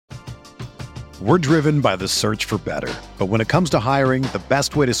We're driven by the search for better. But when it comes to hiring, the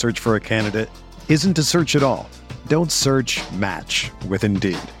best way to search for a candidate isn't to search at all. Don't search, match with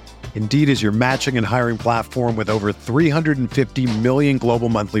Indeed. Indeed is your matching and hiring platform with over 350 million global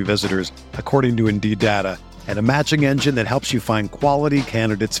monthly visitors, according to Indeed data, and a matching engine that helps you find quality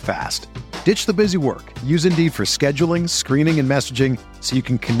candidates fast. Ditch the busy work. Use Indeed for scheduling, screening, and messaging so you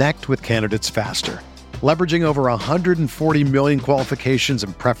can connect with candidates faster. Leveraging over 140 million qualifications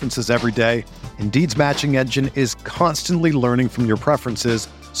and preferences every day, Indeed's matching engine is constantly learning from your preferences,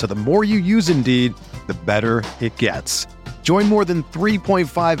 so the more you use Indeed, the better it gets. Join more than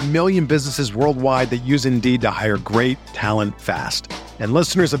 3.5 million businesses worldwide that use Indeed to hire great talent fast. And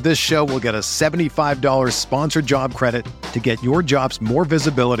listeners of this show will get a $75 sponsored job credit to get your jobs more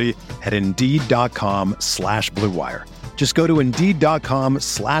visibility at Indeed.com/Blue Wire. Just go to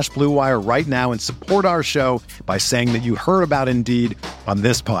Indeed.com/Blue Wire right now and support our show by saying that you heard about Indeed on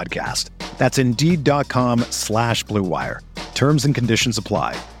this podcast. That's Indeed.com/Blue Wire. Terms and conditions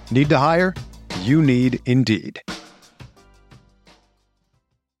apply. Need to hire? You need Indeed.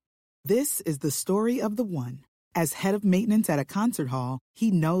 This is the story of the one. As head of maintenance at a concert hall,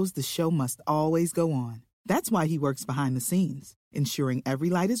 he knows the show must always go on. That's why he works behind the scenes, ensuring every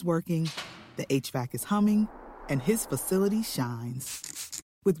light is working, the HVAC is humming, and his facility shines.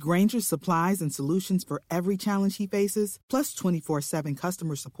 With Grainger's supplies and solutions for every challenge he faces, plus 24/7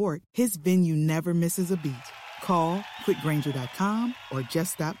 customer support, his venue never misses a beat. Call quickgrainger.com or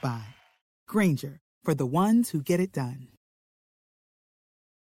just stop by. Grainger, for the ones who get it done.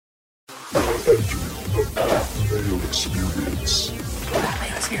 Mayo Experience.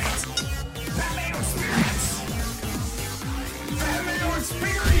 Mayo Experience. Mayo Experience. Mayo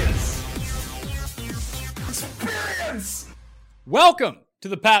Experience. Experience. Welcome to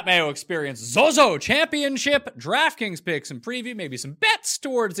the Pat Mayo Experience. Zozo Championship, DraftKings picks and preview, maybe some bets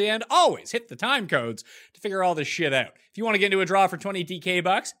towards the end. Always hit the time codes to figure all this shit out. If you want to get into a draw for 20 DK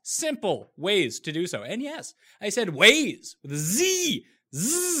bucks, simple ways to do so. And yes, I said ways with a Z.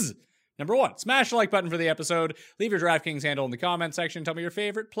 Zzz. Number 1, smash the like button for the episode. Leave your DraftKings handle in the comment section. Tell me your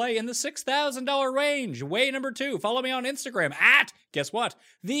favorite play in the $6,000 range. Way number 2, follow me on Instagram at, guess what,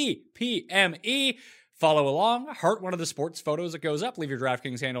 the PME. Follow along, heart one of the sports photos that goes up. Leave your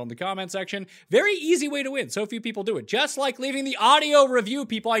DraftKings handle in the comment section. Very easy way to win. So few people do it. Just like leaving the audio review,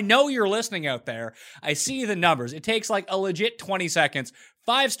 people. I know you're listening out there. I see the numbers. It takes like a legit 20 seconds.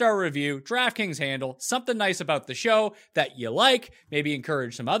 5-star review, DraftKings handle, something nice about the show that you like, maybe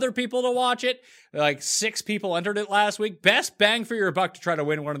encourage some other people to watch it. Like 6 people entered it last week. Best bang for your buck to try to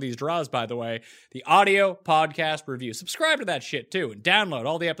win one of these draws, by the way. The audio podcast review. Subscribe to that shit too and download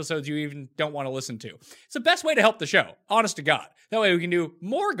all the episodes you even don't want to listen to. It's the best way to help the show, honest to God. That way we can do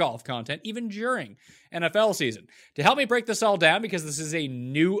more golf content even during NFL season. To help me break this all down, because this is a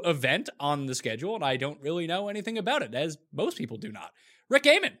new event on the schedule and I don't really know anything about it, as most people do not. Rick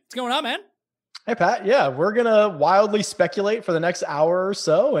Gehman, what's going on, man? Hey, Pat. Yeah, we're going to wildly speculate for the next hour or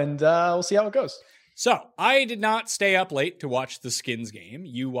so, and we'll see how it goes. So, I did not stay up late to watch the Skins game.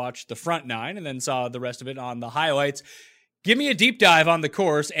 You watched the front 9 and then saw the rest of it on the highlights. Give me a deep dive on the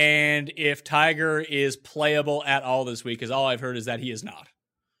course and if Tiger is playable at all this week, because all I've heard is that he is not.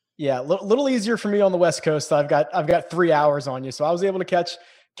 Yeah, a little easier for me on the West Coast. I've got 3 hours on you, so I was able to catch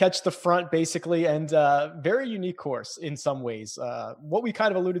the front basically, and very unique course in some ways. What we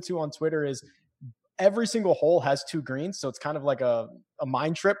kind of alluded to on Twitter is every single hole has 2 greens. So it's kind of like a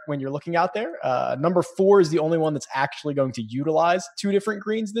mind trip when you're looking out there. Number 4 is the only one that's actually going to utilize 2 different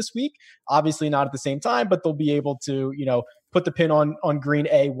greens this week. Obviously not at the same time, but they'll be able to, put the pin on green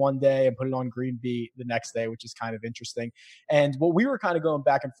A one day and put it on green B the next day, which is kind of interesting. And what we were kind of going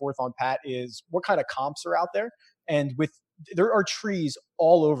back and forth on, Pat, is what kind of comps are out there. And there are trees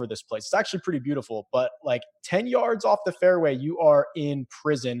all over this place. It's actually pretty beautiful, but like 10 yards off the fairway, you are in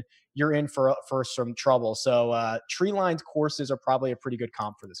prison. You're in for some trouble. So tree-lined courses are probably a pretty good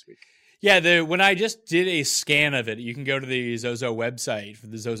comp for this week. Yeah, when I just did a scan of it, you can go to the Zozo website for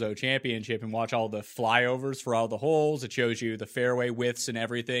the Zozo Championship and watch all the flyovers for all the holes. It shows you the fairway widths and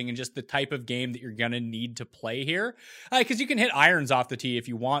everything and just the type of game that you're going to need to play here. Because you can hit irons off the tee if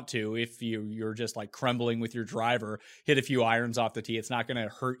you want to. If you're just like crumbling with your driver, hit a few irons off the tee. It's not going to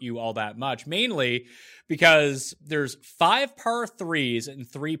hurt you all that much. Mainly because there's 5 par 3s and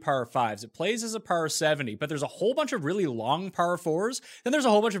 3 par 5s. It plays as a par 70, but there's a whole bunch of really long par 4s. Then there's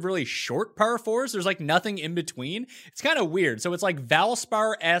a whole bunch of really short par 4s. There's like nothing in between. It's kind of weird. So it's like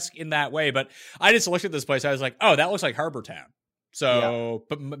Valspar-esque in that way. But I just looked at this place. I was like, oh, that looks like Harbor Town. So,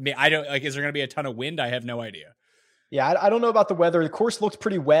 yeah. But I don't like, is there going to be a ton of wind? I have no idea. Yeah, I don't know about the weather. The course looked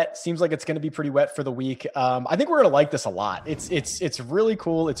pretty wet. Seems like it's going to be pretty wet for the week. I think we're going to like this a lot. It's really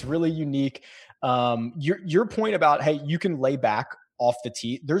cool. It's really unique. Your point about, hey, you can lay back off the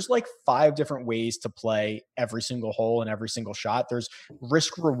tee. There's like 5 different ways to play every single hole and every single shot. There's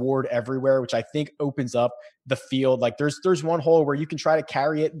risk reward everywhere, which I think opens up the field. Like there's one hole where you can try to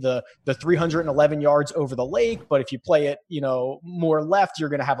carry it the 311 yards over the lake, but if you play it, more left, you're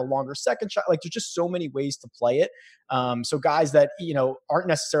going to have a longer second shot. Like there's just so many ways to play it. So guys that, aren't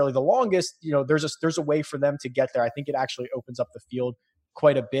necessarily the longest, there's a way for them to get there. I think it actually opens up the field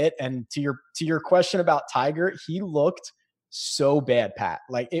quite a bit. And to your question about Tiger, he looked so bad, Pat.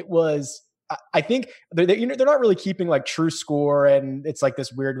 Like it was, I think they're not really keeping like true score, and it's like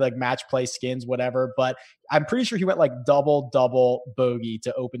this weird like match play skins, whatever. But I'm pretty sure he went like double bogey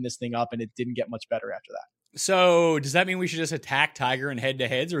to open this thing up, and it didn't get much better after that. So does that mean we should just attack Tiger in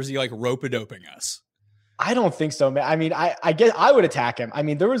head-to-heads, or is he like rope-a-doping us? I don't think so, man. I mean, I guess I would attack him. I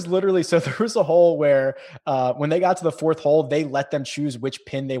mean, there was a hole where when they got to the 4th hole, they let them choose which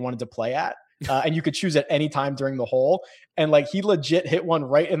pin they wanted to play at. And you could choose at any time during the hole. And like, he legit hit one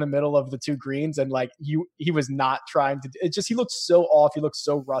right in the middle of the 2 greens. And like, he was not trying to, he looked so off. He looked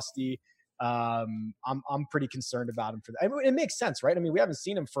so rusty. I'm pretty concerned about him for that. I mean, it makes sense, right? I mean, we haven't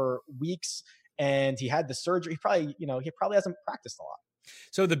seen him for weeks, and he had the surgery. He probably hasn't practiced a lot.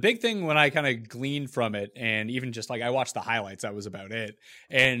 So the big thing when I kind of gleaned from it, and even just like I watched the highlights, that was about it.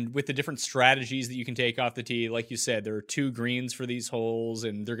 And with the different strategies that you can take off the tee, like you said, there are 2 greens for these holes,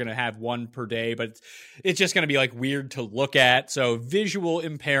 and they're going to have 1 per day, but it's just going to be like weird to look at. So visual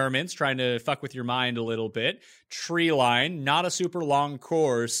impairments, trying to fuck with your mind a little bit. Tree line, not a super long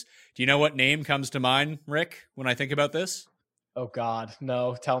course. Do you know what name comes to mind, Rick, when I think about this? Oh God,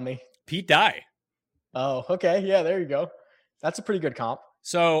 no, tell me. Pete Dye. Oh, okay. Yeah, there you go. That's a pretty good comp.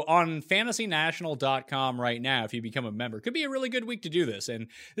 So on fantasynational.com right now, if you become a member, could be a really good week to do this. And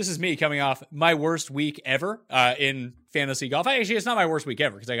this is me coming off my worst week ever in fantasy golf. Actually, it's not my worst week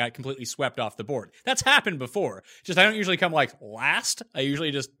ever because I got completely swept off the board. That's happened before. Just I don't usually come like last. I usually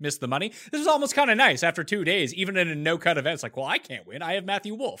just miss the money. This is almost kind of nice after 2 days, even in a no-cut event. It's like, well, I can't win. I have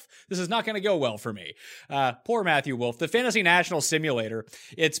Matthew Wolff. This is not going to go well for me. Poor Matthew Wolff. The Fantasy National Simulator,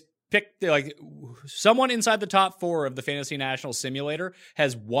 it's picked like someone inside the top 4 of the Fantasy National Simulator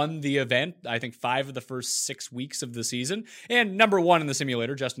has won the event. I think 5 of the first 6 weeks of the season, and number 1 in the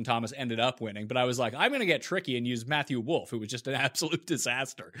simulator, Justin Thomas, ended up winning. But I was like, I'm going to get tricky and use Matthew Wolff, who was just an absolute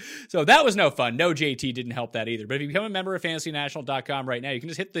disaster. So that was no fun. No JT didn't help that either. But if you become a member of fantasynational.com right now, you can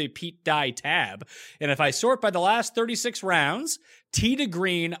just hit the Pete Dye tab. And if I sort by the last 36 rounds, tee to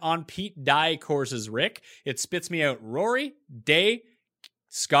green on Pete Dye courses, Rick, it spits me out Rory, Day,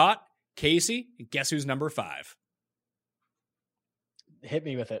 Scott, Casey, and guess who's number 5? Hit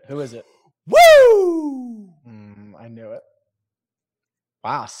me with it. Who is it? Woo! I knew it.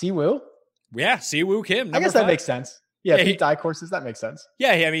 Wow, Siwoo? Yeah, Siwoo Kim. I guess 5. that makes sense. Yeah, Pete Dye courses, that makes sense.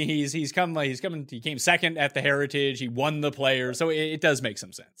 Yeah, I mean, he came second at the Heritage. He won the Players, so it does make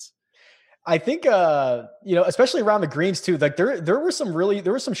some sense. I think, especially around the greens too, like there were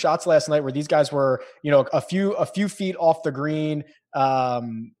some shots last night where these guys were, a few feet off the green,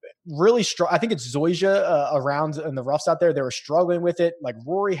 really strong. I think it's Zoysia around in the roughs out there. They were struggling with it. Like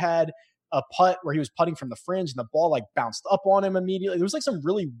Rory had a putt where he was putting from the fringe and the ball like bounced up on him immediately. There was like some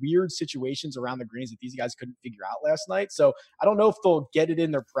really weird situations around the greens that these guys couldn't figure out last night. So I don't know if they'll get it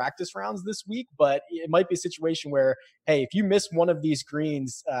in their practice rounds this week, but it might be a situation where, hey, if you miss one of these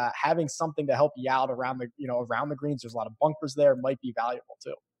greens, having something to help you out around the greens, there's a lot of bunkers there, might be valuable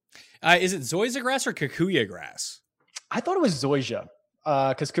too. Is it Zoysia grass or Kikuya grass? I thought it was Zoysia.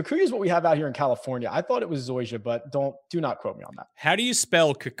 Because Kikuya is what we have out here in California. I thought it was Zoysia, but do not quote me on that. How do you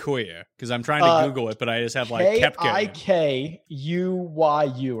spell Kikuya? Because I'm trying to Google it, but I just have like Kikuyu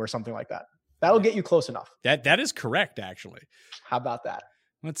or something like that. That'll get you close enough. That is correct, actually. How about that?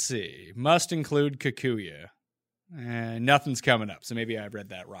 Let's see. Must include Kikuya. Nothing's coming up, so maybe I read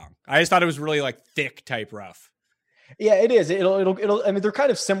that wrong. I just thought it was really like thick type rough. Yeah, it is. It'll. I mean, they're kind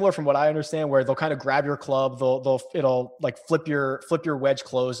of similar from what I understand, where they'll kind of grab your club. It'll like flip your wedge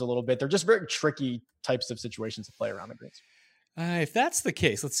closed a little bit. They're just very tricky types of situations to play around the greens. If that's the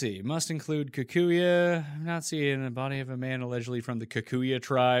case, let's see. Must include Kikuya. I'm not seeing a body of a man allegedly from the Kikuya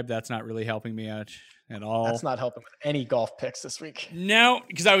tribe. That's not really helping me out at all. That's not helping with any golf picks this week. No,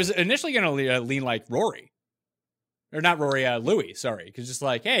 because I was initially going to lean like Rory. Or not Rory, Louis, sorry. Because just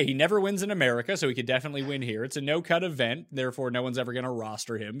like, hey, he never wins in America, so he could definitely win here. It's a no-cut event, therefore no one's ever going to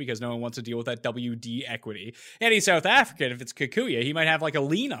roster him because no one wants to deal with that WD equity. And he's South African. If it's Kikuya, he might have like a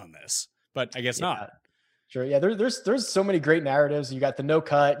lean on this, but I guess not. Sure, yeah. There's so many great narratives. You got the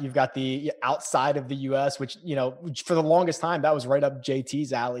no-cut, you've got the outside of the U.S., which for the longest time that was right up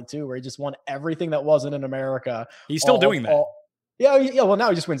JT's alley too, where he just won everything that wasn't in America. He's still doing that. Yeah. Well, now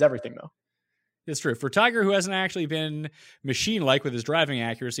he just wins everything though. It's true. For Tiger, who hasn't actually been machine-like with his driving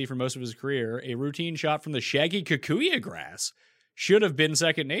accuracy for most of his career, a routine shot from the shaggy Kikuyu grass should have been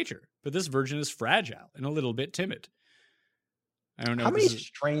second nature. But this version is fragile and a little bit timid. I don't know. How many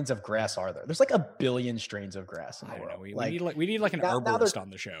strains of grass are there? There's like a billion strains of grass in the world. We need like an arborist on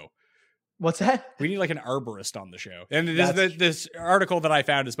the show. What's that? We need like an arborist on the show. And this article that I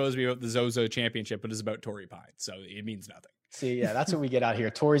found is supposed to be about the Zozo Championship, but it's about Torrey Pines, so it means nothing. See, yeah, that's what we get out here.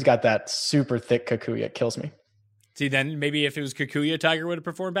 Torrey's got that super thick Kikuyu. It kills me. See, then maybe if it was Kikuyu, Tiger would have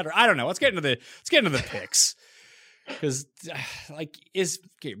performed better. I don't know. Let's get into the picks. Because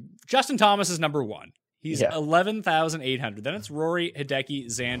Justin Thomas is number one. He's 11,800. Then it's Rory, Hideki,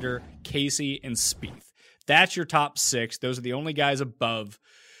 Xander, Casey, and Spieth. That's your top six. Those are the only guys above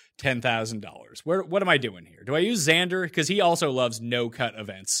 $10,000. What am I doing here? Do I use Xander? Because he also loves no-cut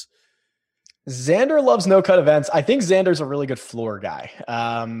events. Xander loves no-cut events. I think Xander's a really good floor guy.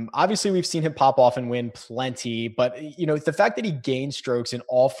 Obviously, we've seen him pop off and win plenty, but the fact that he gained strokes in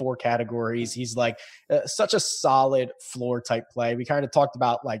all four categories, he's like such a solid floor type play. We kind of talked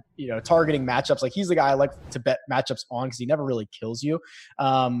about targeting matchups. Like he's the guy I like to bet matchups on because he never really kills you.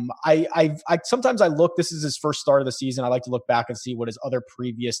 I sometimes I look. This is his first start of the season. I like to look back and see what his other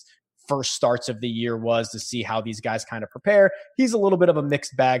previous first starts of the year was to see how these guys kind of prepare. He's a little bit of a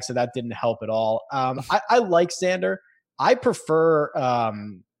mixed bag, so that didn't help at all. I like Xander. I prefer,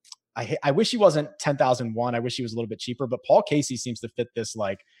 I wish he wasn't 10,001. I wish he was a little bit cheaper, but Paul Casey seems to fit this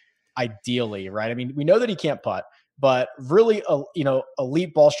ideally, right? I mean, we know that he can't putt, but really,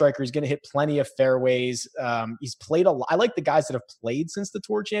 elite ball striker. He's going to hit plenty of fairways. He's played a lot. I like the guys that have played since the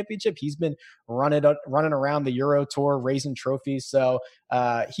Tour Championship. He's been running around the Euro Tour, raising trophies. So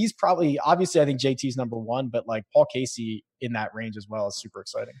he's probably, obviously, I think JT's number one, but Paul Casey in that range as well is super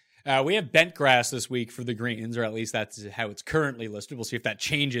exciting. We have bent grass this week for the greens, or at least that's how it's currently listed. We'll see if that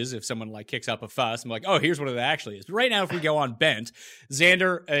changes if someone kicks up a fuss. I'm like, oh, here's what it actually is. But right now, if we go on bent,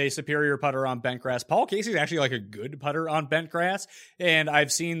 Xander, a superior putter on bent grass. Paul Casey's actually a good putter on bent grass. And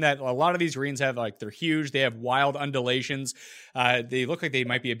I've seen that a lot of these greens have they're huge. They have wild undulations. They look like they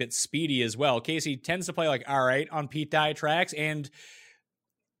might be a bit speedy as well. Casey tends to play all right on Pete Dye tracks. And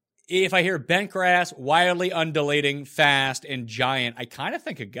if I hear bent grass, wildly undulating, fast, and giant, I kind of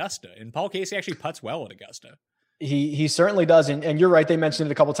think Augusta. And Paul Casey actually putts well at Augusta. He certainly does. And you're right. They mentioned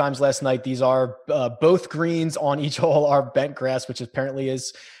it a couple times last night. These are both greens on each hole are bent grass, which apparently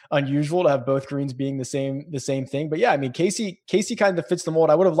is unusual to have both greens being the same thing. But yeah, I mean, Casey kind of fits the mold.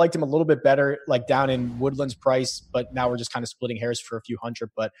 I would have liked him a little bit better, down in Woodland's price, but now we're just kind of splitting hairs for a few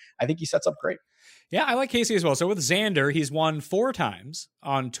hundred, but I think he sets up great. Yeah, I like Casey as well. So with Xander, he's won 4 times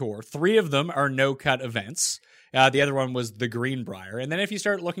on tour. 3 of them are no-cut events. The other one was the Greenbrier. And then if you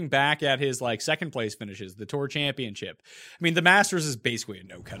start looking back at his second place finishes, the Tour Championship, I mean, the Masters is basically a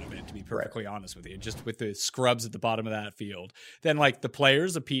no-cut event, to be perfectly honest with you, just with the scrubs at the bottom of that field. Then the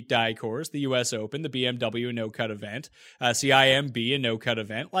Players, the Pete Dye course, the US Open, the BMW, a no-cut event, CIMB, a no-cut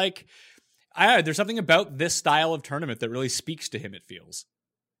event. There's something about this style of tournament that really speaks to him, it feels.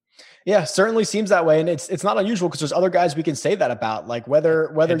 Yeah, certainly seems that way, and it's not unusual because there's other guys we can say that about,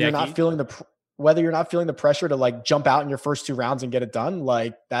 whether Hideki. you're not feeling the pressure to jump out in your first 2 rounds and get it done,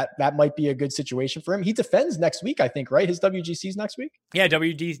 that might be a good situation for him. He defends next week, I think, right? His WGC's next week. Yeah,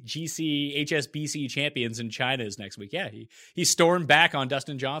 WGC HSBC champions in China is next week. Yeah, he stormed back on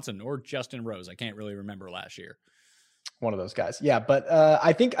Dustin Johnson or Justin Rose. I can't really remember last year. One of those guys. Yeah. But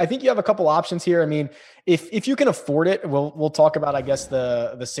I think you have a couple options here. I mean, if you can afford it, we'll talk about, I guess,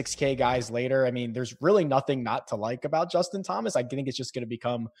 the 6K guys later. I mean, there's really nothing not to like about Justin Thomas. I think it's just going to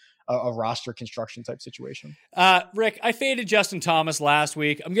become a roster construction type situation. Rick, I faded Justin Thomas last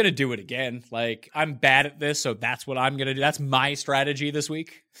week. I'm going to do it again. I'm bad at this, so that's what I'm going to do. That's my strategy this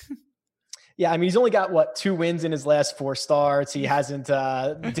week. Yeah, I mean, he's only got 2 wins in his last 4 starts. He hasn't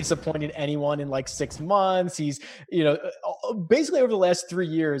disappointed anyone in 6 months. He's, basically over the last 3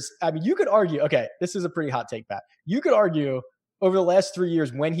 years. I mean, you could argue, okay, this is a pretty hot take, Pat. You could argue over the last 3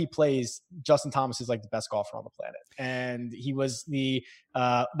 years when he plays, Justin Thomas is the best golfer on the planet. And he was the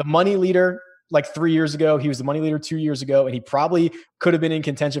money leader 3 years ago. He was the money leader 2 years ago, and he probably could have been in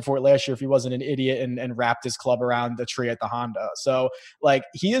contention for it last year if he wasn't an idiot and wrapped his club around the tree at the Honda. So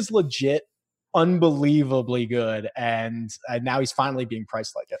he is legit unbelievably good, and now he's finally being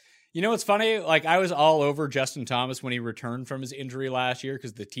priced like it. You know what's funny? I was all over Justin Thomas when he returned from his injury last year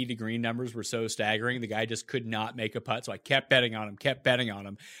because the tee to green numbers were so staggering. The guy just could not make a putt, so I kept betting on him.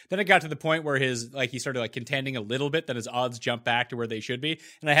 Then it got to the point where he started contending a little bit, then his odds jumped back to where they should be,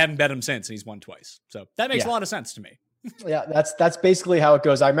 and I haven't bet him since, and he's won twice. So that makes a lot of sense to me. Yeah, that's basically how it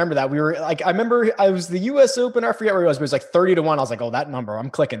goes. I remember that we were like, I was the US Open. I forget where it was, but it was like 30-1. I was like, oh, that number,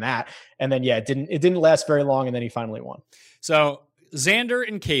 I'm clicking that. And then, yeah, it didn't last very long. And then he finally won. So Xander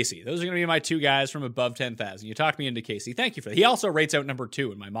and Casey, those are going to be my two guys from above 10,000. You talked me into Casey. Thank you for that. He also rates out number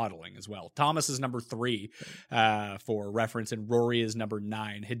 2 in my modeling as well. Thomas is number 3 for reference, and Rory is number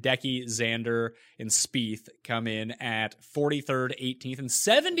 9. Hideki, Xander, and Spieth come in at 43rd, 18th, and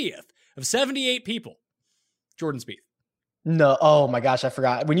 70th of 78 people. Jordan Spieth. No. Oh my gosh. I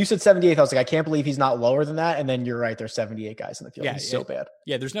forgot. When you said 78th, I was like, I can't believe he's not lower than that. And then you're right. There's 78 guys in the field. Yeah, he's so bad.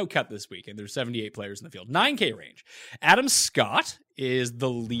 Yeah. There's no cut this week, and there's 78 players in the field. 9K range. Adam Scott is the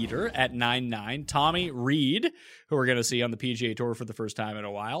leader at 9.9. Tommy Reed, who we're going to see on the PGA Tour for the first time in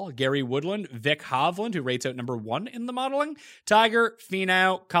a while. Gary Woodland, Vic Hovland, who rates out number 1 in the modeling. Tiger,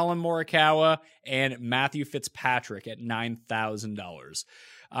 Finau, Colin Morikawa, and Matthew Fitzpatrick at $9,000.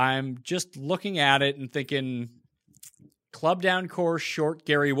 I'm just looking at it and thinking, club down course short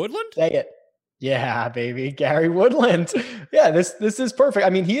Gary Woodland? Say it. Yeah, baby. Gary Woodland. Yeah, this is perfect.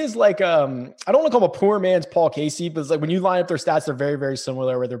 I mean, he is like, I don't want to call him a poor man's Paul Casey, but it's like when you line up their stats, they're very, very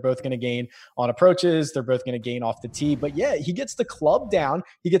similar, where they're both going to gain on approaches. They're both going to gain off the tee. But yeah, he gets the club down.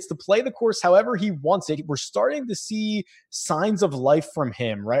 He gets to play the course however he wants it. We're starting to see signs of life from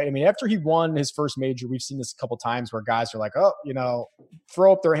him, right? I mean, after he won his first major, we've seen this a couple times where guys are like, oh,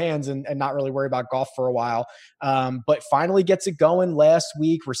 throw up their hands and not really worry about golf for a while. But finally gets it going last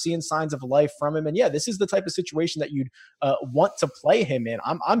week. We're seeing signs of life from him. And yeah, this is the type of situation that you'd want to play him in.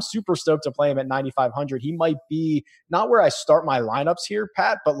 I'm super stoked to play him at 9,500. He might be not where I start my lineups here,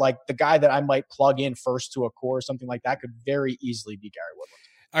 Pat, but like the guy that I might plug in first to a core or something like that could very easily be Gary Woodland.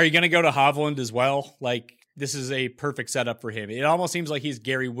 Are you going to go to Hovland as well? Like, this is a perfect setup for him. It almost seems like he's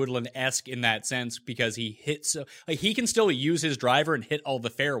Gary Woodland-esque in that sense, because he hits, like, he can still use his driver and hit all the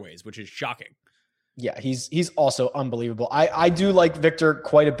fairways, which is shocking. Yeah, he's also unbelievable. I do like Victor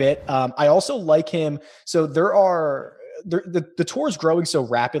quite a bit. I also like him. So the tour is growing so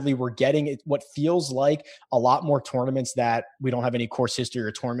rapidly. We're getting what feels like a lot more tournaments that we don't have any course history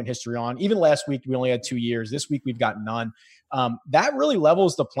or tournament history on. Even last week, we only had 2 years. This week, we've got none. That really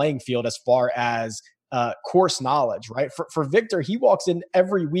levels the playing field as far as course knowledge, right? For Victor, he walks in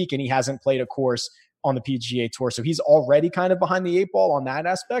every week and he hasn't played a course on the PGA Tour. So he's already kind of behind the 8 ball on that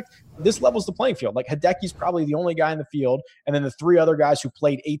aspect. This levels the playing field. Like, Hideki's probably the only guy in the field. And then the 3 other guys who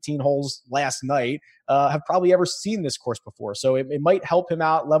played 18 holes last night have probably ever seen this course before. So it might help him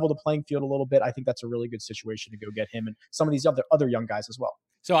out, level the playing field a little bit. I think that's a really good situation to go get him and some of these other young guys as well.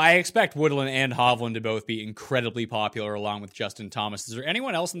 So I expect Woodland and Hovland to both be incredibly popular along with Justin Thomas. Is there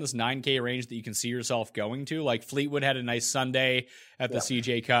anyone else in this 9K range that you can see yourself going to? Like, Fleetwood had a nice Sunday at the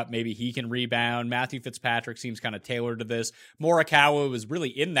CJ Cup. Maybe he can rebound. Matthew Fitzpatrick seems kind of tailored to this. Morikawa was really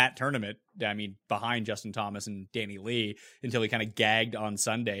in that tournament, I mean, behind Justin Thomas and Danny Lee, until he kind of gagged on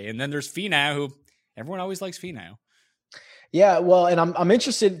Sunday. And then there's Finau, who everyone always likes Finau. Yeah, well, and I'm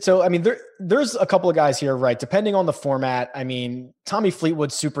interested. So, I mean, there's a couple of guys here, right? Depending on the format. I mean, Tommy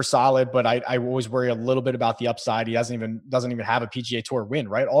Fleetwood's super solid, but I always worry a little bit about the upside. He doesn't even have a PGA Tour win,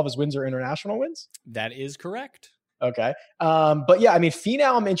 right? All of his wins are international wins. That is correct. Okay. But yeah, I mean,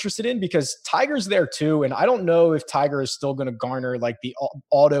 Finau I'm interested in because Tiger's there too. And I don't know if Tiger is still going to garner like the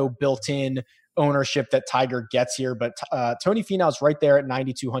auto built-in ownership that Tiger gets here, but Tony Finau's right there at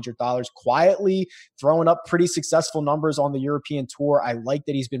 $9,200, quietly throwing up pretty successful numbers on the European Tour. I like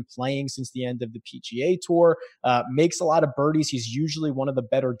that he's been playing since the end of the PGA Tour, makes a lot of birdies. He's usually one of the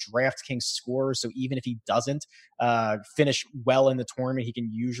better DraftKings scorers, so even if he doesn't finish well in the tournament, he can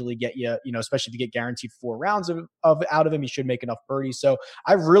usually get you, especially if you get guaranteed 4 rounds of out of him, he should make enough birdies. So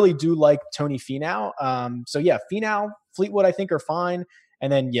I really do like Tony Finau. So yeah, Finau, Fleetwood, I think are fine.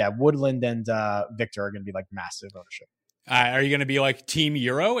 And then, yeah, Woodland and Victor are going to be like massive ownership. Are you going to be like Team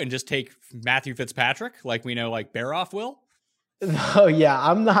Euro and just take Matthew Fitzpatrick like we know like Baroff will? Oh yeah,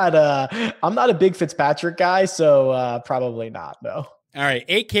 I'm not a big Fitzpatrick guy, so probably not. No. All right,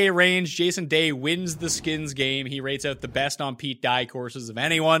 8K range. Jason Day wins the skins game. He rates out the best on Pete Dye courses of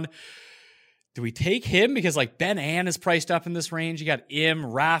anyone. Do we take him? Because like Ben An is priced up in this range. You got Im,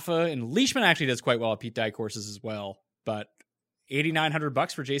 Rafa, and Leishman actually does quite well at Pete Dye courses as well. But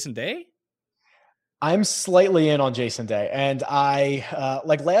 $8,900 for Jason Day? I'm slightly in on Jason Day. And I,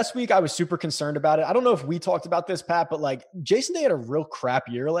 like last week, I was super concerned about it. I don't know if we talked about this, Pat, but like Jason Day had a real crap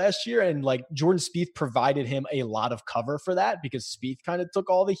year last year. And like Jordan Spieth provided him a lot of cover for that because Spieth kind of took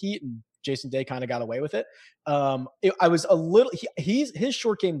all the heat and Jason Day kind of got away with it. I was a little, his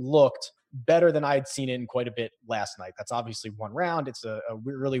short game looked better than I had seen it in quite a bit last night. That's obviously one round. It's a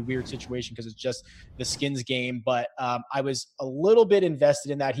really weird situation because it's just the skins game. But I was a little bit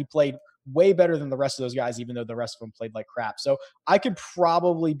invested in that. He played way better than the rest of those guys, even though the rest of them played like crap. So I could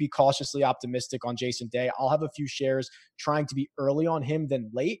probably be cautiously optimistic on Jason Day. I'll have a few shares trying to be early on him than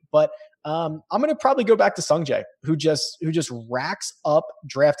late, but I'm going to probably go back to Sungjae, who just racks up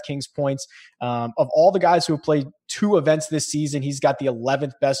DraftKings points. Of all the guys who have played 2 events this season, he's got the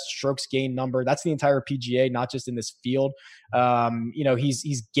 11th best strokes gained number. That's the entire PGA, not just in this field.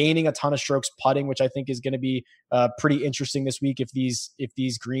 He's gaining a ton of strokes putting, which I think is going to be pretty interesting this week if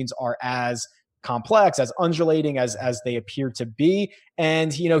these greens are as complex, as undulating as they appear to be.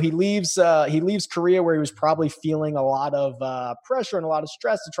 And he leaves Korea, where he was probably feeling a lot of pressure and a lot of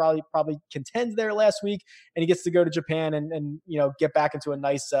stress to probably contend there last week, and he gets to go to Japan and get back into a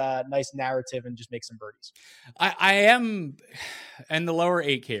nice narrative and just make some birdies. I am in the lower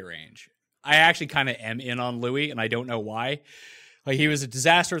 8K range. I actually kind of am in on Louis, and I don't know why. Like, he was a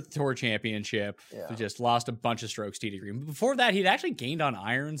disaster at the Tour Championship. Yeah. He just lost a bunch of strokes tee to green. But before that, he'd actually gained on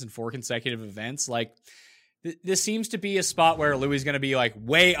irons in 4 consecutive events. Like, this seems to be a spot where Louis is going to be like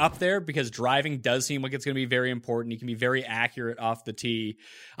way up there, because driving does seem like it's going to be very important. He can be very accurate off the tee.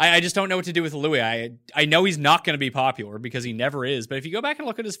 I just don't know what to do with Louis. I know he's not going to be popular, because he never is. But if you go back and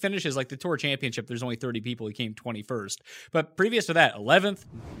look at his finishes, like the Tour Championship, there's only 30 people. He came 21st. But previous to that, 11th,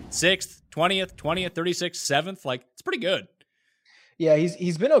 6th, 20th, 36th, 7th. Like, it's pretty good. Yeah,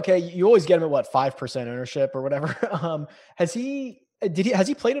 he's been okay. You always get him at what, 5% ownership or whatever. Has he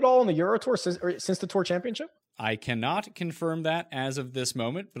played at all on the Euro Tour since the Tour Championship? I cannot confirm that as of this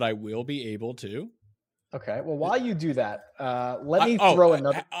moment, but I will be able to. Okay. Well, while you do that, let me throw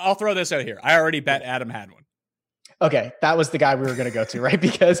another. I'll throw this out here. I already bet Adam Hadwin. Okay, that was the guy we were going to go to, right?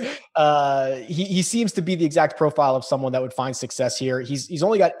 Because he seems to be the exact profile of someone that would find success here. He's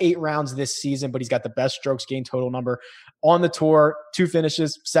only got 8 rounds this season, but he's got the best strokes gained total number on the tour. 2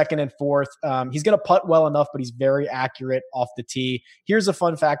 finishes, 2nd and 4th. He's going to putt well enough, but he's very accurate off the tee. Here's a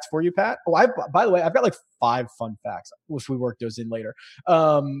fun fact for you, Pat. Oh, by the way, I've got like 5 fun facts. If we work those in later.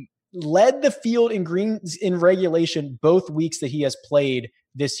 Led the field in greens in regulation both weeks that he has played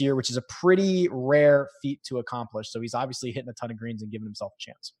this year, which is a pretty rare feat to accomplish. So he's obviously hitting a ton of greens and giving himself a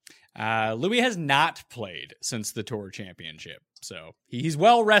chance. Louis has not played since the Tour Championship, so he's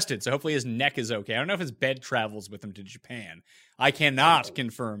well rested. So hopefully his neck is okay. I don't know if his bed travels with him to Japan. I cannot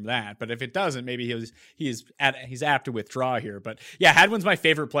confirm that, but if it doesn't, maybe he's apt to withdraw here. But yeah, Hadwin's my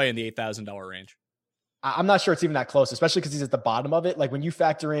favorite play in the $8,000 range. I'm not sure it's even that close, especially because he's at the bottom of it. Like, when you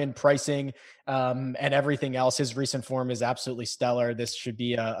factor in pricing and everything else, his recent form is absolutely stellar. This should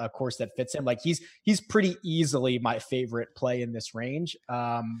be a course that fits him. Like, he's pretty easily my favorite play in this range.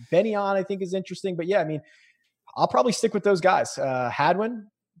 Ben An, I think, is interesting, but yeah, I mean, I'll probably stick with those guys. Hadwin,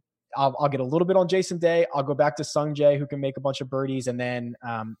 I'll get a little bit on Jason Day. I'll go back to Sungjae, who can make a bunch of birdies. And then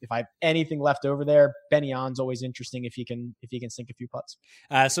if I have anything left over there, Ben An's always interesting if he can sink a few putts.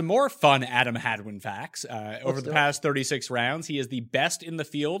 Some more fun Adam Hadwin facts. Over the past 36 rounds, he is the best in the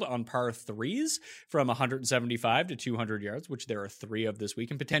field on par 3s from 175 to 200 yards, which there are 3 of this week,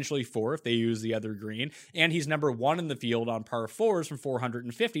 and potentially 4 if they use the other green. And he's number 1 in the field on par 4s from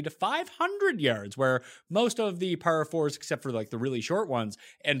 450 to 500 yards, where most of the par 4s, except for like the really short ones,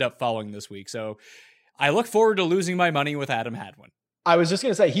 end up following this week. So I look forward to losing my money with Adam Hadwin. I was just going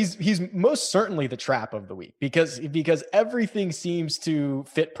to say he's most certainly the trap of the week because everything seems to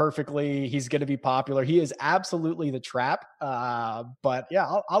fit perfectly. He's going to be popular. He is absolutely the trap. But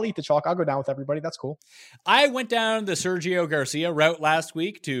yeah, I'll eat the chalk. I'll go down with everybody. That's cool. I went down the Sergio Garcia route last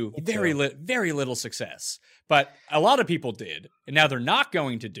week to very little success, but a lot of people did, and now they're not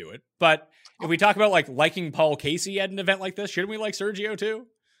going to do it. But if we talk about like liking Paul Casey at an event like this, shouldn't we like Sergio too?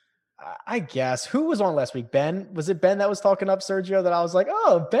 I guess. Who was on last week? Ben? Was it Ben that was talking up Sergio that I was like,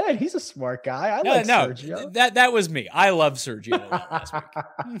 oh, Ben, he's a smart guy. I like Sergio. That was me. I love Sergio a lot last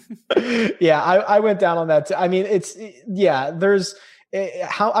week. Yeah, I went down on that too. I mean, there's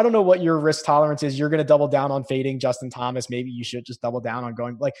I don't know what your risk tolerance is. You're going to double down on fading Justin Thomas. Maybe you should just double down on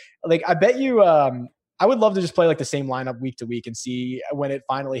going like I bet you I would love to just play like the same lineup week to week and see when it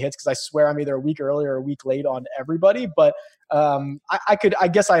finally hits. Cause I swear I'm either a week early or a week late on everybody, but I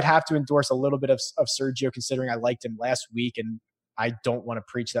guess I'd have to endorse a little bit of Sergio considering I liked him last week and I don't want to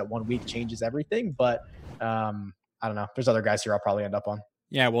preach that 1 week changes everything, but I don't know. There's other guys here I'll probably end up on.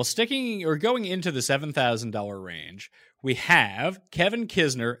 Yeah. Well, going into the $7,000 range, we have Kevin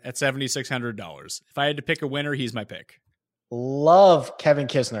Kisner at $7,600. If I had to pick a winner, he's my pick. Love Kevin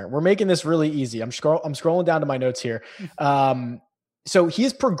Kisner. We're making this really easy. I'm scrolling down to my notes here. So he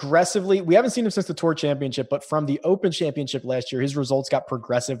is progressively, we haven't seen him since the Tour Championship, but from the Open Championship last year, his results got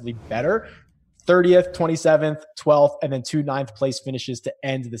progressively better. 30th, 27th, 12th, and then 2 ninth place finishes to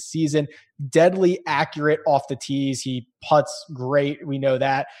end the season. Deadly accurate off the tees. He putts great. We know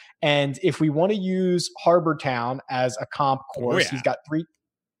that. And if we want to use Harbour Town as a comp course, he's got 3.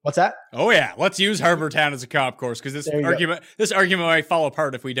 What's that? Oh yeah, let's use Harbour Town as a comp course because this argument might fall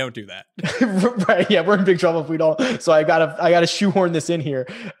apart if we don't do that. Right? Yeah, we're in big trouble if we don't. So I gotta shoehorn this in here.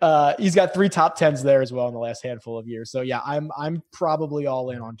 He's got 3 top 10s there as well in the last handful of years. So yeah, I'm probably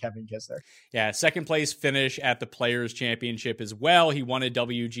all in on Kevin Kisner. Yeah, second place finish at the Players Championship as well. He won a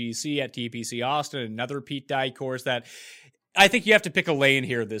WGC at TPC Austin, another Pete Dye course that. I think you have to pick a lane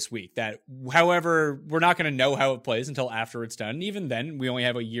here this week that, however, we're not going to know how it plays until after it's done. Even then, we only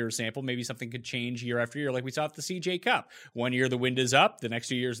have a year sample. Maybe something could change year after year, like we saw at the CJ Cup. One year, the wind is up. The next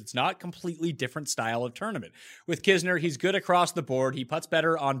 2 years, it's not. Completely different style of tournament. With Kisner, he's good across the board. He putts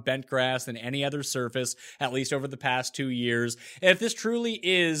better on bent grass than any other surface, at least over the past 2 years. And if this truly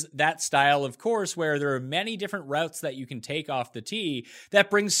is that style of course where there are many different routes that you can take off the tee, that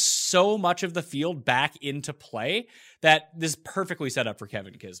brings so much of the field back into play that this is perfectly set up for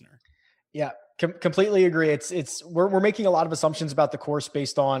Kevin Kisner. Yeah, completely agree. We're making a lot of assumptions about the course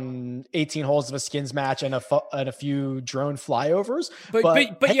based on 18 holes of a skins match and a few drone flyovers.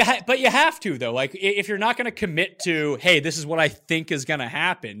 But you have to though. Like if you're not going to commit to, hey, this is what I think is going to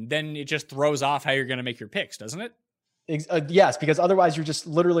happen, then it just throws off how you're going to make your picks, doesn't it? Yes, because otherwise you're just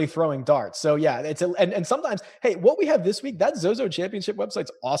literally throwing darts. So yeah, and sometimes, hey, what we have this week, that Zozo Championship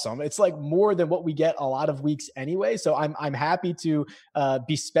website's awesome. It's like more than what we get a lot of weeks anyway. So I'm happy to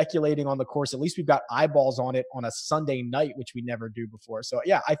be speculating on the course. At least we've got eyeballs on it on a Sunday night, which we never do before. So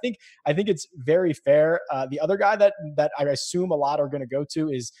yeah, I think it's very fair. The other guy that I assume a lot are going to go to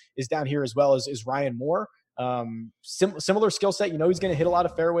is down here as well is Ryan Moore. Similar skill set. You know, he's going to hit a lot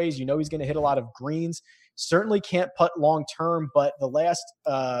of fairways. You know, he's going to hit a lot of greens. Certainly can't putt long term, but the last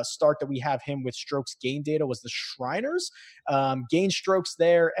start that we have him with strokes gain data was the Shriners. Gain strokes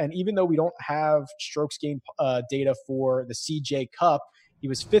there, and even though we don't have strokes gain data for the CJ Cup, he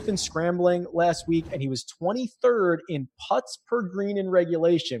was 5th in scrambling last week, and he was 23rd in putts per green in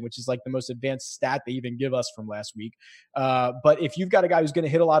regulation, which is like the most advanced stat they even give us from last week. But if you've got a guy who's going to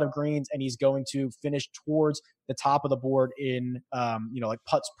hit a lot of greens and he's going to finish towards the top of the board in, like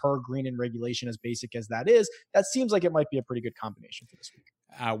putts per green in regulation, as basic as that is, that seems like it might be a pretty good combination for this week.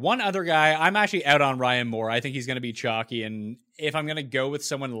 One other guy, I'm actually out on Ryan Moore. I think he's going to be chalky, and if I'm going to go with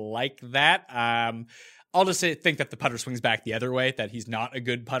someone like that, I'll just think that the putter swings back the other way, that he's not a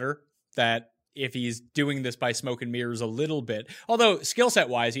good putter, that if he's doing this by smoke and mirrors a little bit, although skill set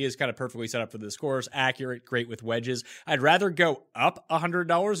wise, he is kind of perfectly set up for this course, accurate, great with wedges. I'd rather go up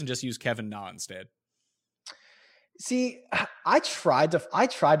 $100 and just use Kevin Na instead. See, I tried to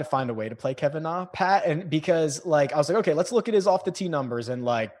find a way to play Kevin Na, Pat, and because like I was like, okay, let's look at his off the tee numbers, and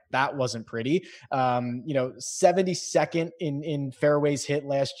like that wasn't pretty. 72nd in fairways hit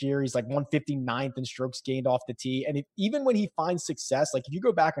last year. He's like 159th in strokes gained off the tee, and even when he finds success, like if you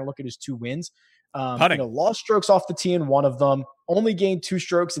go back and look at his 2 wins, lost strokes off the tee in one of them, only gained 2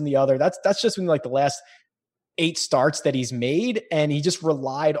 strokes in the other. That's just been like the last 8 starts that he's made, and he just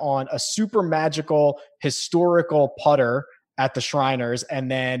relied on a super magical historical putter at the Shriners and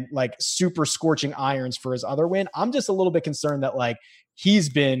then like super scorching irons for his other win. I'm just a little bit concerned that like he's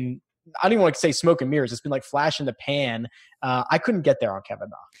been, I don't even want to say smoke and mirrors. It's been like flash in the pan. I couldn't get there on Kevin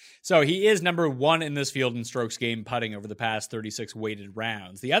Na. So he is number 1 in this field in strokes gained putting over the past 36 weighted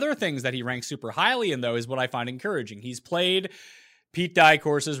rounds. The other things that he ranks super highly in though is what I find encouraging. He's played Pete Dye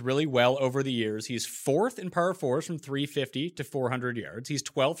courses really well over the years. He's 4th in par 4s from 350 to 400 yards. He's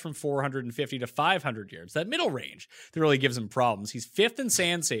 12th from 450 to 500 yards. That middle range that really gives him problems. He's 5th in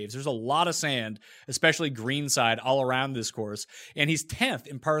sand saves. There's a lot of sand, especially greenside, all around this course. And he's 10th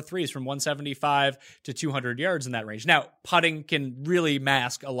in par 3s from 175 to 200 yards in that range. Now, putting can really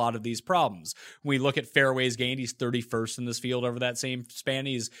mask a lot of these problems. When we look at fairways gained, he's 31st in this field over that same span.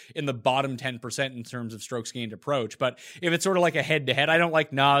 He's in the bottom 10% in terms of strokes gained approach. But if it's sort of like a head-to-head, I don't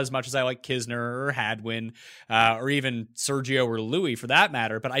like Na as much as I like Kisner or Hadwin or even Sergio or Louis for that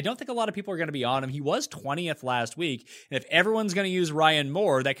matter, but I don't think a lot of people are going to be on him. He was 20th last week, and if everyone's going to use Ryan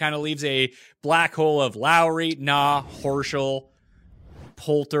Moore, that kind of leaves a black hole of Lowry, Na, Horschel,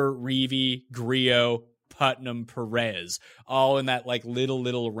 Poulter, Reavie, Griot, Putnam, Perez, all in that like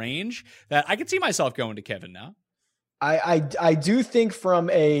little range that I could see myself going to Kevin Na. I do think from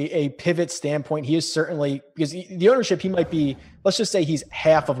a pivot standpoint, he is certainly, because the ownership, he might be, let's just say he's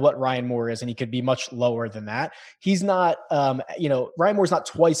half of what Ryan Moore is, and he could be much lower than that. He's not, Ryan Moore's not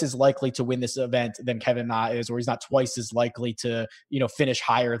twice as likely to win this event than Kevin Na is, or he's not twice as likely to, finish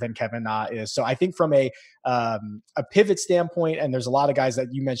higher than Kevin Na is. So I think from a pivot standpoint, and there's a lot of guys that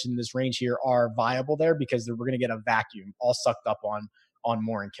you mentioned in this range here are viable there because we're going to get a vacuum all sucked up on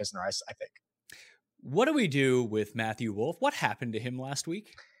Moore and Kisner, I think. What do we do with Matthew Wolff? What happened to him last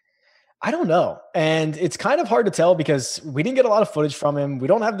week? I don't know. And it's kind of hard to tell because we didn't get a lot of footage from him. We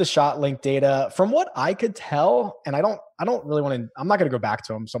don't have the shot link data. From what I could tell, and I don't really want to, I'm not going to go back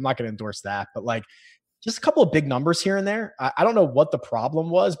to him, so I'm not going to endorse that. But like just a couple of big numbers here and there. I don't know what the problem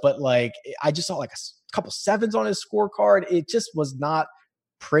was, but like I just saw like a couple sevens on his scorecard. It just was not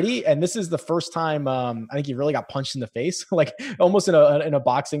pretty. And this is the first time I think he really got punched in the face, like almost in a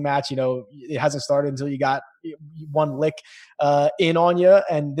boxing match. It hasn't started until you got one lick in on you.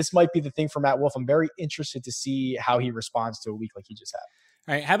 And this might be the thing for Matt Wolff. I'm very interested to see how he responds to a week like he just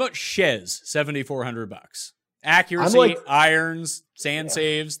had. All right, how about Shez, $7,400? Accuracy, irons, sand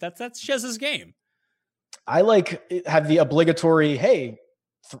saves. That's Shez's game. I have the obligatory, hey,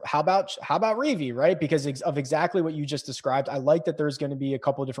 how about Reavie, right? Because of exactly what you just described. I like that there's going to be a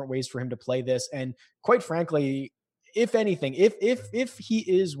couple of different ways for him to play this. And quite frankly, if anything, if he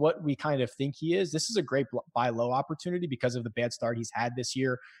is what we kind of think he is, this is a great buy low opportunity because of the bad start he's had this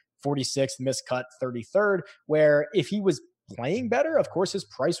year. 46th, miscut 33rd, where if he was playing better, of course, his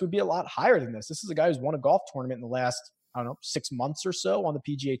price would be a lot higher than this. This is a guy who's won a golf tournament in the last, 6 months or so on the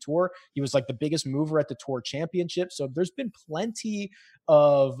PGA Tour. He was like the biggest mover at the Tour Championship. So there's been plenty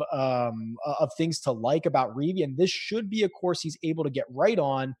of things to like about Reavie, and this should be a course he's able to get right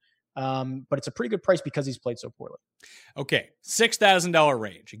on. But it's a pretty good price because he's played so poorly. Okay, $6,000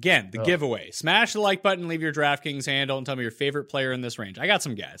 range. Again, the giveaway. Smash the like button, leave your DraftKings handle, and tell me your favorite player in this range. I got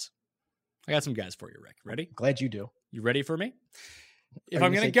some guys for you, Rick. Ready? Glad you do. You ready for me? If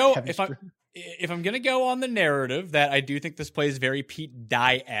I'm going to go on the narrative that I do think this plays very Pete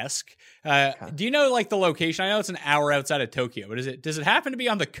Dye-esque, do you know like the location? I know it's an hour outside of Tokyo, but does it happen to be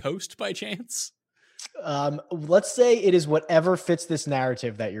on the coast by chance? Let's say it is whatever fits this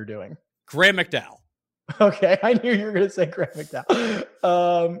narrative that you're doing. Graham McDowell. Okay, I knew you were going to say Graham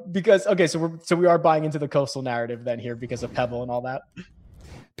McDowell. Because so we are buying into the coastal narrative then here because of Pebble and all that.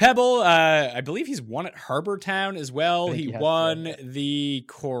 Pebble, I believe he's won at Harbor Town as well. He won the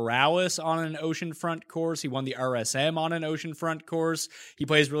Corales on an oceanfront course. He won the RSM on an oceanfront course. He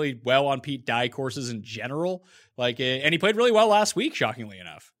plays really well on Pete Dye courses in general. And he played really well last week, shockingly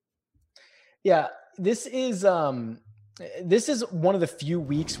enough. Yeah, this is one of the few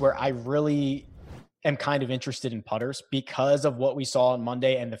weeks where I really am kind of interested in putters because of what we saw on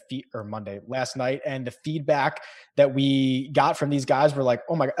Monday and last night, and the feedback that we got from these guys were like,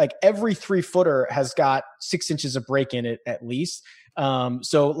 oh my God, like every 3-footer has got 6 inches of break in it at least.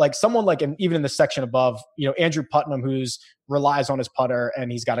 So like someone like, and even in the section above, Andrew Putnam, who's relies on his putter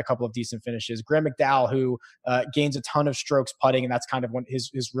and he's got a couple of decent finishes. Graham McDowell, who gains a ton of strokes putting, and that's kind of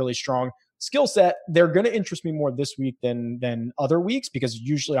his really strong skill set. They're going to interest me more this week than other weeks because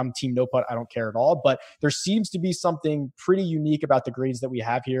usually I'm team no putt. I don't care at all, but there seems to be something pretty unique about the greens that we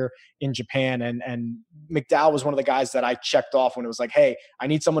have here in Japan. And McDowell was one of the guys that I checked off when it was like, hey, I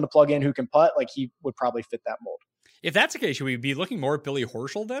need someone to plug in who can putt. Like he would probably fit that mold. If that's the case, should we be looking more at Billy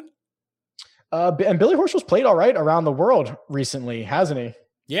Horschel then? And Billy Horschel's played all right around the world recently, hasn't he?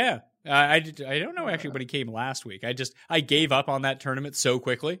 Yeah. I don't know actually when he came last week. I gave up on that tournament so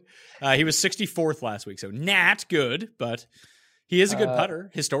quickly. He was 64th last week, so not good, but he is a good putter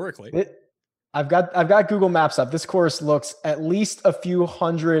historically. I've got Google Maps up. This course looks at least a few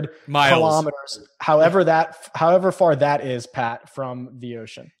hundred kilometers. However far that is, Pat, from the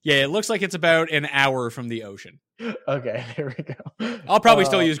ocean. Yeah, it looks like it's about an hour from the ocean. Okay, there we go. I'll probably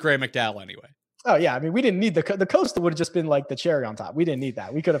still use Graham McDowell anyway. Oh yeah, I mean, we didn't need the coastal would have just been like the cherry on top. We didn't need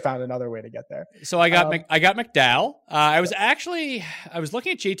that. We could have found another way to get there. So I got McDowell. I was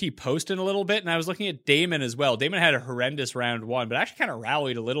looking at JT Poston a little bit, and I was looking at Damon as well. Damon had a horrendous round one, but actually kind of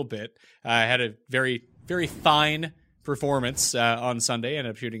rallied a little bit. Had a very, very fine performance on Sunday, ended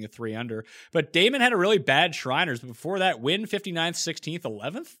up shooting a 3-under. But Damon had a really bad Shriners, but before that, win 59th, 16th,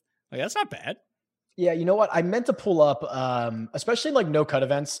 11th. Like that's not bad. Yeah, you know what? I meant to pull up, especially like no cut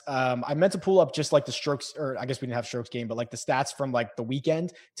events. I meant to pull up just like the strokes, or I guess we didn't have strokes game, but like the stats from like the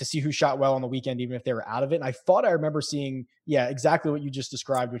weekend to see who shot well on the weekend, even if they were out of it. And I thought I remember seeing, yeah, exactly what you just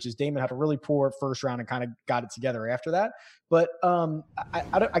described, which is Damon had a really poor first round and kind of got it together after that. But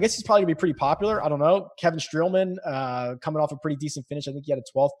I guess he's probably gonna be pretty popular. I don't know. Kevin Streelman, coming off a pretty decent finish. I think he had a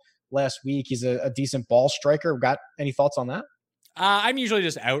 12th last week. He's a decent ball striker. Got any thoughts on that? I'm usually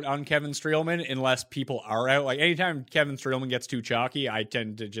just out on Kevin Streelman unless people are out. Like anytime Kevin Streelman gets too chalky, I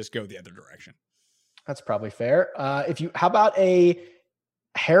tend to just go the other direction. That's probably fair. How about a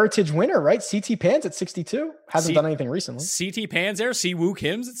Heritage winner, right? CT Pans at 62. Hasn't done anything recently. CT Pans there. Siwoo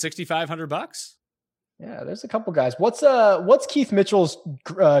Kim's at $6,500. Yeah, there's a couple guys. What's Keith Mitchell's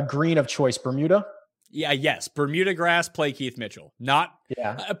green of choice? Bermuda? Yeah, yes. Bermuda grass, play Keith Mitchell. Not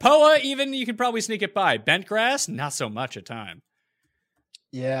yeah. POA, even you can probably sneak it by. Bent grass, not so much a time.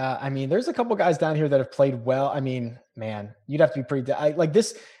 Yeah, I mean, there's a couple guys down here that have played well. I mean, man, you'd have to be pretty like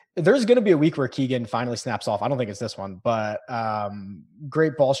this. There's going to be a week where Keegan finally snaps off. I don't think it's this one, but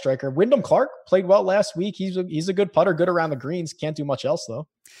great ball striker. Wyndham Clark played well last week. He's a good putter, good around the greens. Can't do much else though.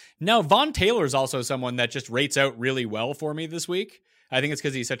 No, Vaughn Taylor is also someone that just rates out really well for me this week. I think it's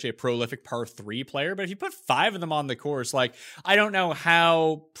because he's such a prolific par 3 player, but if you put 5 of them on the course, like, I don't know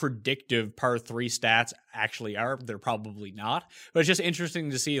how predictive par 3 stats actually are. They're probably not, but it's just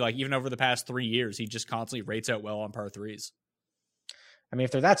interesting to see, like, even over the past 3 years, he just constantly rates out well on par 3s. I mean,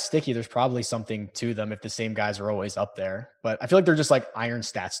 if they're that sticky, there's probably something to them if the same guys are always up there, but I feel like they're just like iron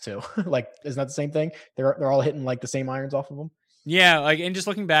stats too. Like, isn't that the same thing? They're all hitting like the same irons off of them. Yeah, like, and just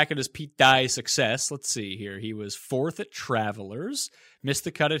looking back at his Pete Dye success, let's see here. He was 4th at Travelers, missed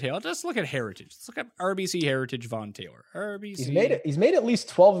the cut at Hale. Just look at Heritage. Let's look at RBC Heritage Vaughn Taylor. RBC. He's made at least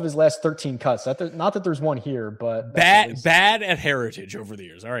 12 of his last 13 cuts. Not that there's one here, but bad at Heritage over the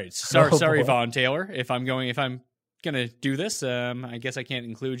years. All right, sorry, Vaughn Taylor. If I'm gonna do this, I guess I can't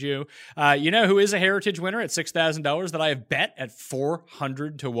include you. You know who is a Heritage winner at $6,000 that I have bet at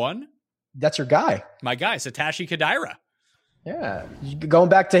 400 to 1? That's your guy. My guy, Satoshi Kodaira. Yeah, going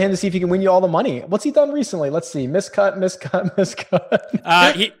back to him to see if he can win you all the money. What's he done recently? Let's see. Miscut.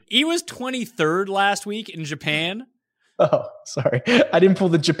 He was 23rd last week in Japan. Oh, sorry. I didn't pull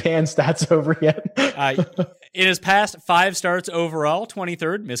the Japan stats over yet. In his past 5 starts overall,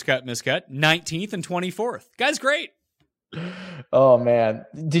 23rd, miscut, 19th and 24th. Guy's great. Oh man.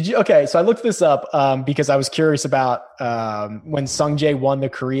 Okay. So I looked this up because I was curious about when Sung Jae won the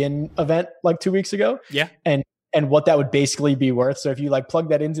Korean event like 2 weeks ago. Yeah. And what that would basically be worth. So if you like plug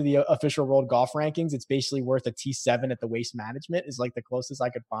that into the official world golf rankings, it's basically worth a T7 at the Waste Management is like the closest I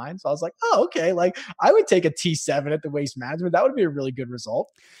could find. So I was like, oh, okay. Like I would take a T7 at the Waste Management. That would be a really good result.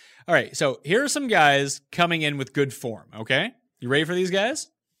 All right. So here are some guys coming in with good form. Okay. You ready for these guys?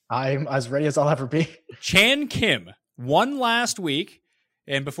 I'm as ready as I'll ever be. Chan Kim won last week.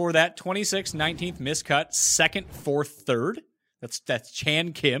 And before that, 26th, 19th, miscut, 2nd, 4th, 3rd. That's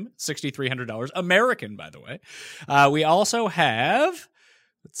Chan Kim, $6,300. American, by the way. We also have,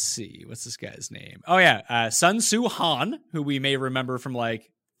 let's see, what's this guy's name? Oh, yeah, Sun Soo Han, who we may remember from like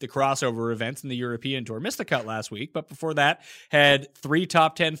the crossover events in the European Tour. Missed the cut last week, but before that, had 3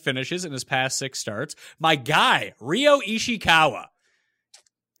 top 10 finishes in his past 6 starts. My guy, Ryo Ishikawa.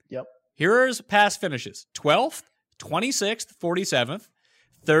 Yep. Here are his past finishes. 12th, 26th, 47th,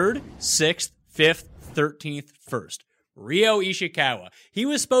 3rd, 6th, 5th, 13th, 1st. Ryo Ishikawa. He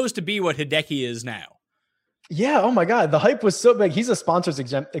was supposed to be what Hideki is now. Yeah. Oh my God. The hype was so big. He's a sponsors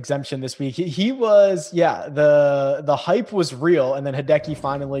exemption this week. He was, yeah, the hype was real. And then Hideki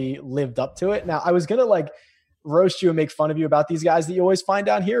finally lived up to it. Now I was going to like roast you and make fun of you about these guys that you always find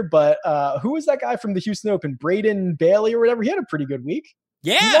down here. But who was that guy from the Houston Open? Braden Bailey or whatever. He had a pretty good week.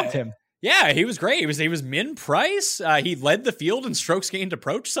 Yeah. I loved him. Yeah, he was great. He was min price. He led the field in strokes gained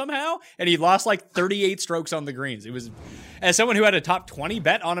approach somehow, and he lost like 38 strokes on the greens. It was, as someone who had a top 20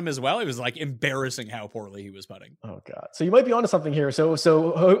 bet on him as well, it was like embarrassing how poorly he was putting. Oh God. So you might be onto something here.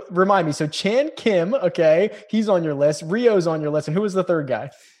 So remind me. So Chan Kim, okay, he's on your list. Rio's on your list, and who was the third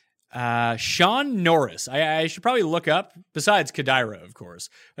guy? Sean Norris. I should probably look up, besides Kodaira, of course.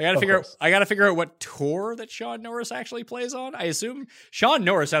 I got to figure out what tour that Sean Norris actually plays on. I assume Sean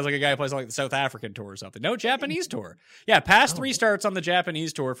Norris sounds like a guy who plays on like the South African tour or something. No, Japanese tour. Yeah, past 3 starts on the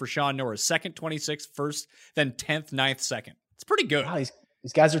Japanese tour for Sean Norris. 2nd, 26th, 1st, then 10th, 9th, 2nd. It's pretty good. Wow, these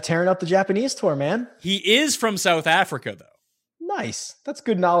guys are tearing up the Japanese tour, man. He is from South Africa, though. Nice. That's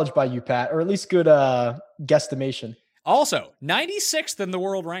good knowledge by you, Pat, or at least good guesstimation. Also, 96th in the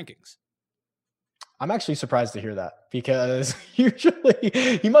world rankings. I'm actually surprised to hear that because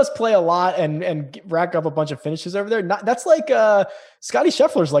usually he must play a lot and rack up a bunch of finishes over there. That's like Scotty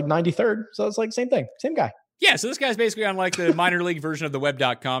Scheffler's like 93rd. So it's like same thing, same guy. Yeah, so this guy's basically on like the minor league version of the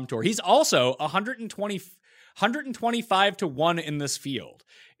web.com tour. He's also 125 to 1 in this field.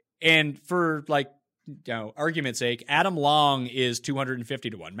 And for like, argument's sake, Adam Long is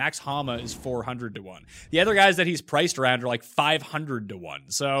 250 to 1. Max Homa is 400 to 1. The other guys that he's priced around are like 500 to 1.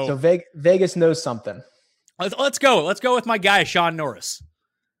 So Vegas knows something. Let's go. Let's go with my guy, Sean Norris.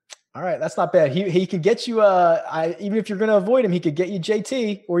 All right, that's not bad. He could get you even if you're going to avoid him, he could get you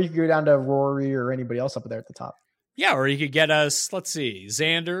JT, or you could go down to Rory or anybody else up there at the top. Yeah, or he could get us, let's see,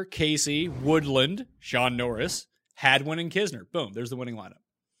 Xander, Casey, Woodland, Sean Norris, Hadwin, and Kisner. Boom, there's the winning lineup.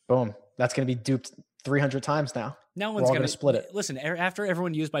 Boom. That's going to be duped 300 times now. No one's going to split it. Listen, after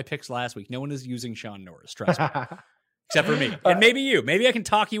everyone used my picks last week, no one is using Sean Norris, trust me. Except for me. And maybe you. Maybe I can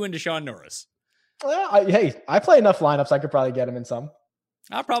talk you into Sean Norris. Well, I play enough lineups. I could probably get him in some.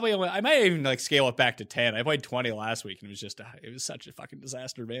 I might even like scale it back to 10. I played 20 last week and it was such a fucking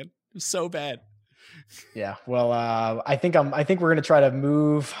disaster, man. It was so bad. Yeah. Well, I think we're going to try to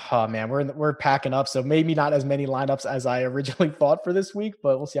move. Oh man, we're packing up. So maybe not as many lineups as I originally thought for this week,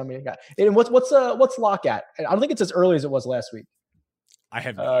 but we'll see how many I got. And what's lock at? I don't think it's as early as it was last week. I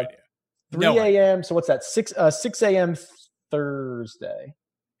have no idea. 3 a.m. So what's that? 6 a.m. Thursday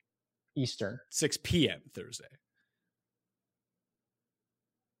Eastern. 6 p.m. Thursday.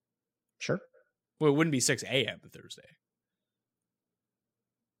 Sure. Well, it wouldn't be 6 a.m. Thursday.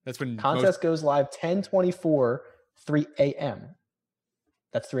 That's when contest goes live 10:24, 3 a.m.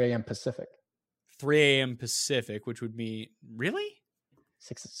 That's 3 a.m. Pacific. 3 a.m. Pacific, which would be really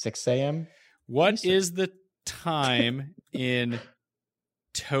 6 a.m. What Eastern. is the time in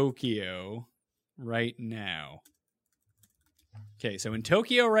Tokyo right now? Okay, so in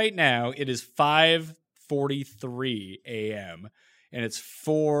Tokyo right now, it is 5:43 a.m. and it's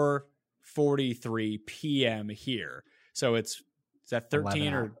 4:43 p.m. here. So is that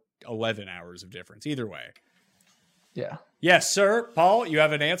 13 or 11 hours of difference? Either way. Yeah. Yes, sir. Paul, you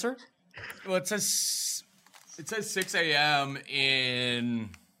have an answer? Well, it says 6 a.m.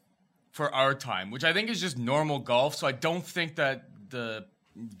 for our time, which I think is just normal golf. So I don't think that the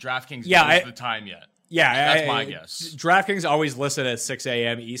DraftKings knows the time yet. Yeah, that's my guess. DraftKings always listed at 6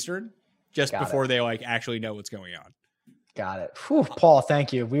 a.m. Eastern, just before they like actually know what's going on. Got it. Whew, Paul,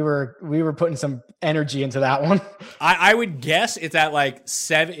 thank you. We were putting some energy into that one. I would guess it's at like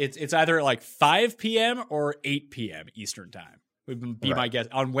 7. It's either at like 5 p.m. or 8 p.m. Eastern time. Would be my guess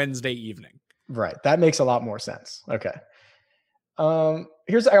on Wednesday evening. Right. That makes a lot more sense. Okay. I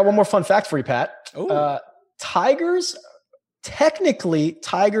got one more fun fact for you, Pat. Tigers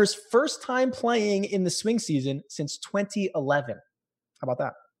first time playing in the swing season since 2011. How about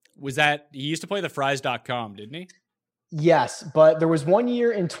that? Was that he used to play the Fries.com, didn't he? Yes, but there was one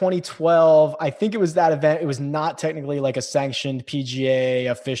year in 2012. I think it was that event. It was not technically like a sanctioned PGA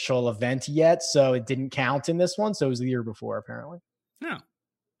official event yet, so it didn't count in this one. So it was the year before, apparently. No.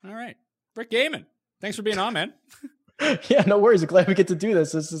 All right. Rick Gaiman, thanks for being on, man. Yeah, no worries. I'm glad we get to do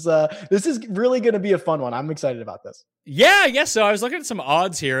this. This is really going to be a fun one. I'm excited about this. Yeah, I guess so. I was looking at some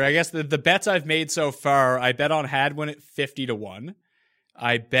odds here. I guess the bets I've made so far, I bet on Hadwin at 50 to 1.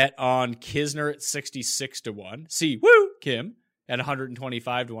 I bet on Kisner at 66 to 1. See, woo, Kim at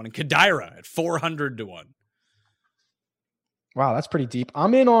 125 to 1. And Kadira at 400 to 1. Wow, that's pretty deep.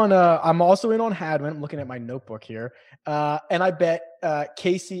 I'm also in on Hadwin. I'm looking at my notebook here. And I bet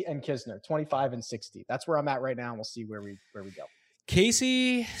Casey and Kisner, 25 and 60. That's where I'm at right now, and we'll see where we go.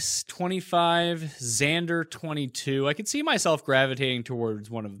 Casey 25, Xander 22. I could see myself gravitating towards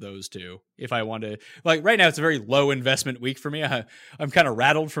one of those two if I want to. Like right now, it's a very low investment week for me. I'm kind of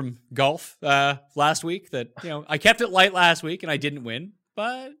rattled from golf last week. That I kept it light last week and I didn't win.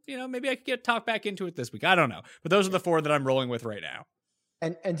 But maybe I could get talked back into it this week. I don't know. But those are the 4 that I'm rolling with right now.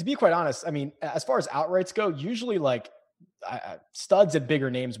 And to be quite honest, I mean, as far as outrights go, usually like studs at bigger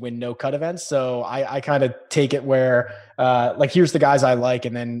names win no cut events. So I kind of take it where like here's the guys I like,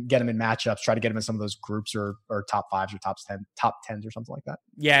 and then get them in matchups, try to get them in some of those groups or top 5s or top 10s or something like that.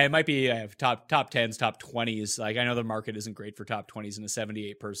 Yeah, it might be top 10s, top 20s. Like I know the market isn't great for top 20s in a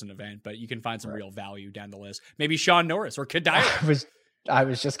 78 person event, but you can find some real value down the list. Maybe Sean Norris or Kadira. I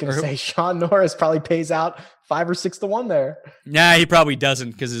was just going to say Sean Norris probably pays out 5 or 6 to 1 there. Nah, he probably doesn't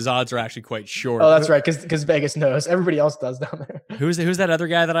because his odds are actually quite short. Oh, that's right. Because Vegas knows. Everybody else does down there. Who's that other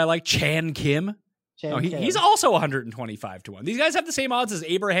guy that I like? Chan Kim? He's also 125 to 1. These guys have the same odds as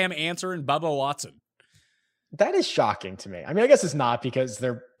Abraham Answer and Bubba Watson. That is shocking to me. I mean, I guess it's not because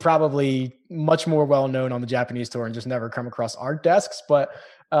they're probably much more well-known on the Japanese tour and just never come across our desks. But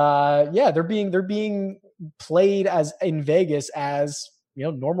yeah, they're being played as in Vegas as,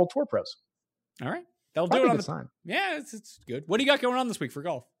 normal tour pros. All right. They'll Probably do it on a good the sign. Yeah, it's good. What do you got going on this week for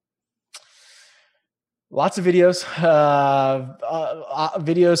golf? Lots of videos,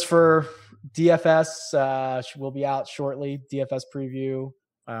 videos for DFS will be out shortly. DFS preview.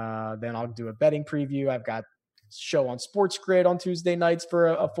 Then I'll do a betting preview. I've got show on Sports Grid on Tuesday nights for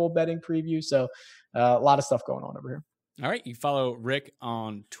a full betting preview. So a lot of stuff going on over here. All right. You follow Rick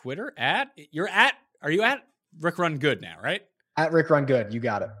on Twitter are you at Rick Run Good now, right? At Rick Run Good. You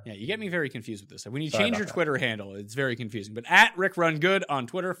got it. Yeah, you get me very confused with this. When you Sorry change about your that. Twitter handle, it's very confusing. But at Rick Run Good on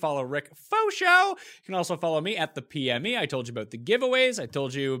Twitter, follow Rick Faux Show. You can also follow me at the PME. I told you about the giveaways. I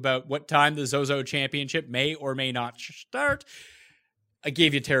told you about what time the Zozo Championship may or may not start. I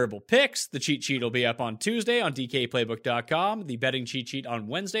gave you terrible picks. The cheat sheet will be up on Tuesday on DKPlaybook.com. The betting cheat sheet on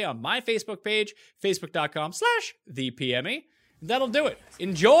Wednesday on my Facebook page, facebook.com/thepme. That'll do it.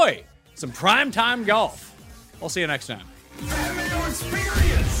 Enjoy some primetime golf. I'll see you next time. Pat Mayo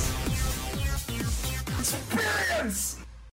Experience! Experience!